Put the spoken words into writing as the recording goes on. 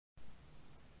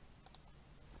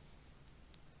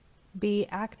Be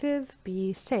active,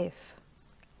 be safe.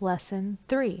 Lesson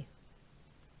 3.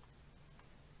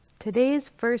 Today's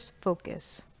first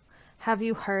focus. Have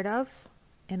you heard of?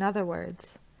 In other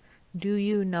words, do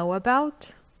you know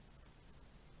about?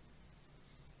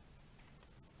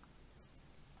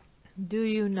 Do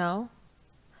you know?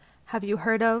 Have you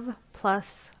heard of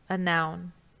plus a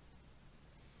noun?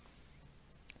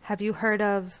 Have you heard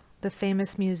of the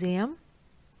famous museum?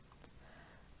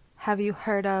 Have you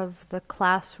heard of the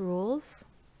class rules?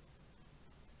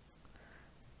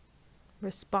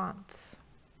 Response.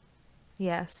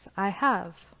 Yes, I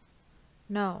have.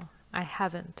 No, I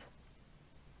haven't.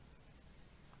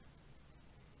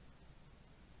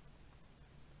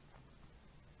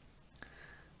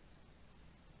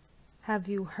 Have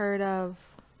you heard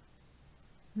of?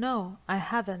 No, I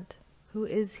haven't. Who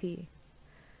is he?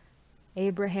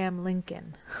 Abraham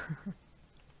Lincoln.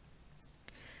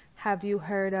 Have you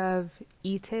heard of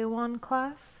Itaewon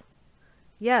Class?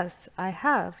 Yes, I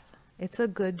have. It's a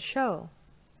good show.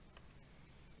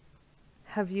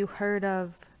 Have you heard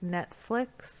of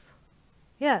Netflix?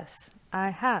 Yes, I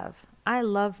have. I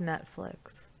love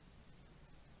Netflix.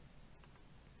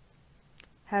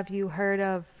 Have you heard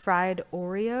of fried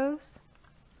Oreos?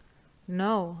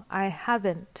 No, I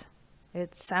haven't.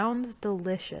 It sounds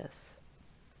delicious.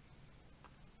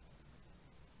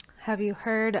 Have you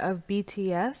heard of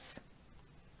BTS?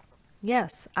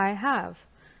 Yes, I have.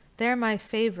 They're my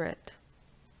favorite.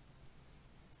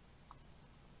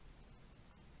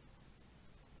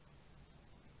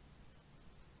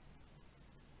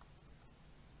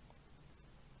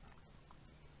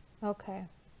 Okay.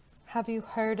 Have you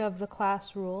heard of the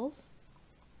class rules?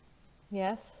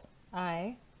 Yes,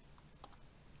 I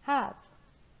have.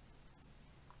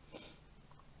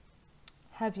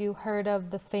 Have you heard of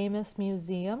the famous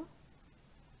museum?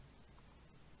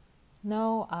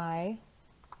 No, I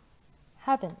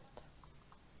haven't.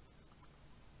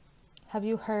 Have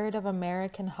you heard of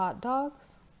American hot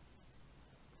dogs?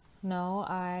 No,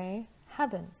 I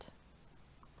haven't.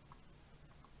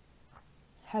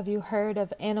 Have you heard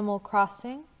of Animal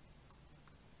Crossing?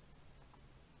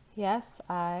 Yes,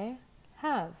 I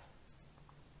have.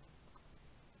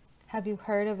 Have you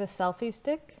heard of a selfie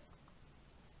stick?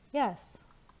 Yes,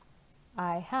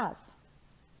 I have.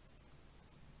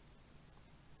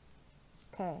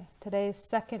 Okay, today's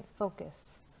second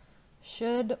focus.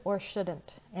 Should or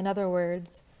shouldn't. In other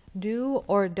words, do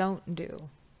or don't do.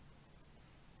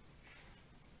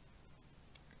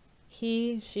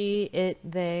 He, she, it,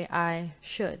 they, I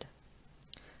should.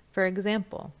 For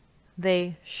example,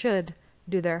 they should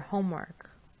do their homework.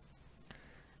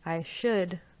 I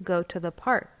should go to the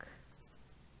park.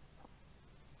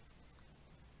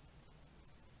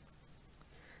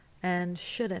 And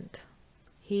shouldn't.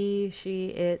 He, she,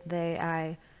 it, they,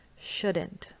 I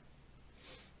shouldn't.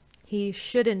 He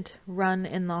shouldn't run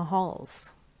in the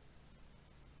halls.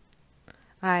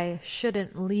 I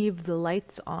shouldn't leave the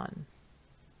lights on.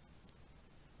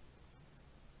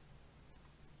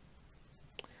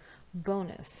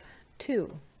 Bonus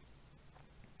 2.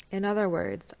 In other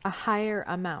words, a higher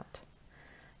amount.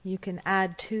 You can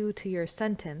add to your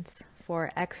sentence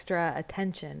for extra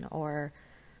attention or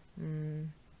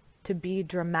to be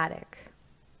dramatic.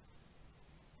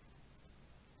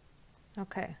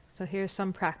 Okay, so here's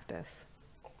some practice.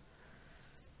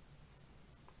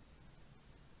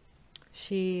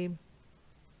 Her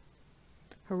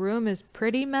room is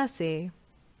pretty messy,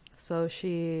 so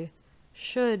she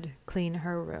should clean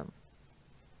her room.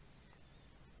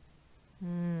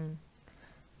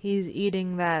 He's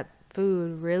eating that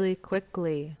food really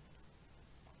quickly,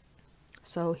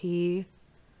 so he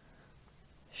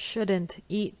shouldn't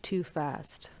eat too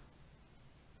fast.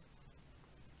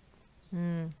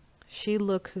 She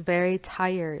looks very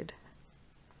tired.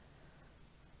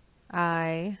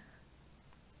 I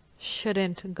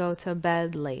shouldn't go to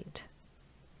bed late.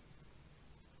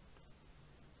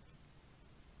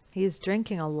 He's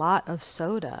drinking a lot of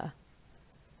soda.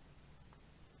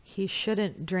 He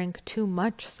shouldn't drink too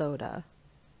much soda.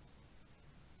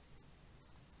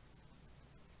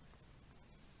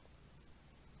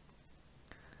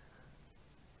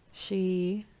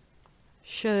 She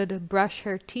should brush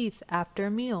her teeth after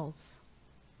meals.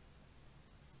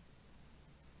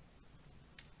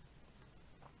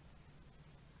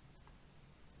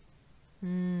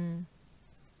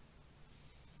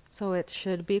 So it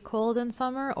should be cold in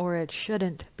summer, or it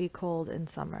shouldn't be cold in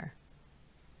summer?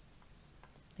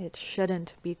 It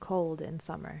shouldn't be cold in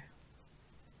summer.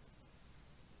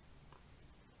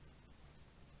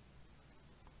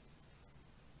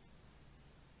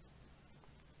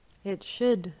 It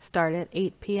should start at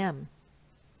 8 p.m.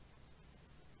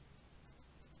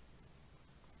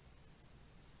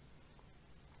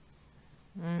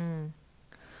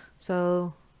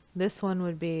 So this one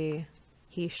would be,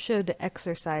 he should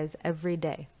exercise every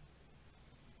day.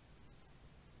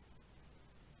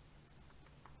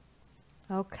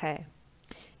 Okay,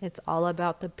 it's all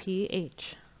about the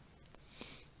PH.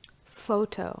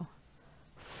 Photo,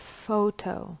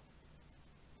 photo,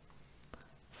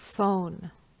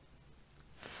 phone,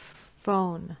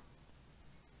 phone,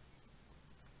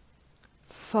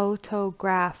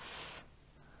 photograph,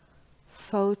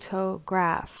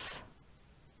 photograph,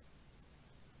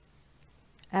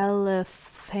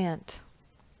 elephant,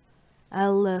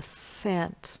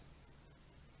 elephant,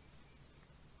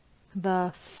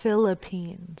 the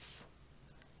Philippines,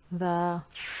 the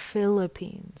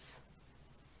Philippines.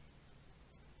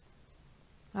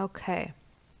 Okay,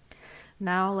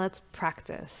 now let's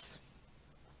practice.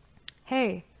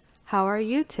 Hey, how are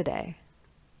you today?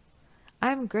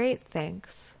 I'm great,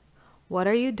 thanks. What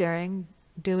are you doing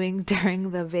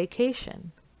during the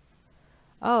vacation?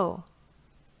 Oh,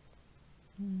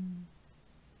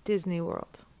 Disney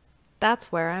World.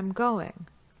 That's where I'm going.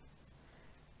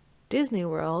 Disney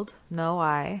World, no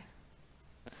I.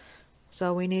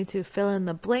 So we need to fill in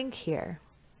the blank here.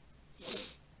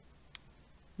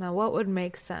 Now what would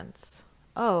make sense?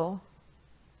 Oh,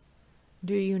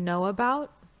 do you know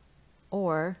about?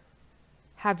 Or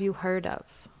have you heard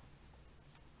of?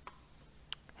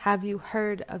 Have you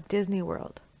heard of Disney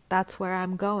World? That's where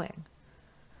I'm going.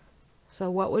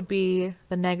 So what would be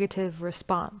the negative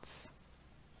response?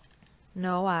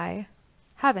 No, I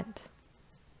haven't.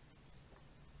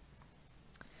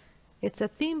 It's a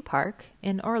theme park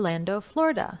in Orlando,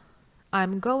 Florida.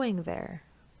 I'm going there.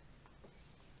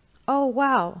 Oh,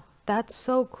 wow, that's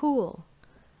so cool.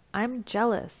 I'm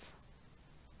jealous.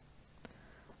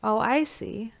 Oh, I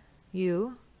see.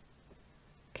 You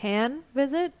can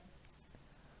visit?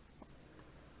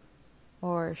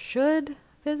 Or should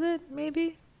visit,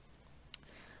 maybe?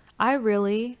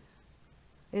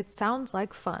 It sounds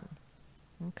like fun.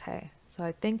 Okay, so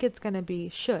I think it's going to be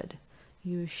should.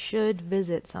 You should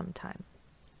visit sometime.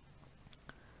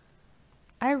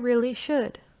 I really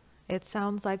should. It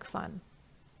sounds like fun.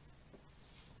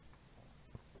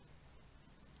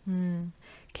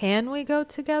 Can we go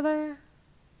together?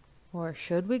 Or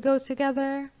should we go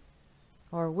together?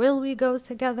 Or will we go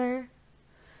together?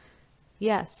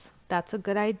 Yes, that's a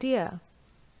good idea.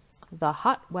 The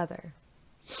hot weather.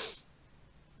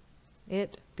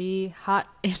 It be hot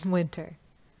in winter.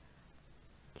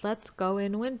 Let's go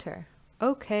in winter.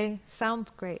 Okay,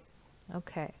 sounds great.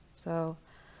 Okay, so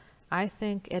I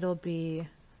think it'll be,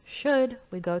 should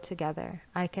we go together?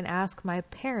 I can ask my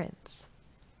parents.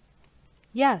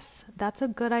 Yes, that's a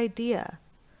good idea.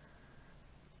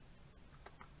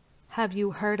 Have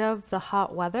you heard of the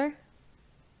hot weather?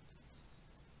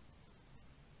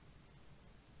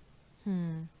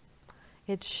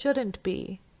 It shouldn't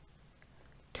be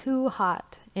too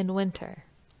hot in winter.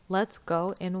 Let's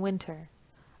go in winter.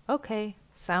 Okay,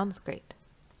 sounds great.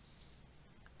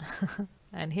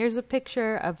 And here's a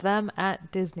picture of them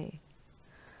at Disney.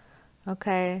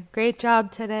 Okay, great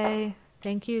job today.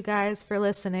 Thank you guys for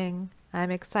listening.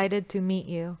 I'm excited to meet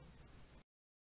you.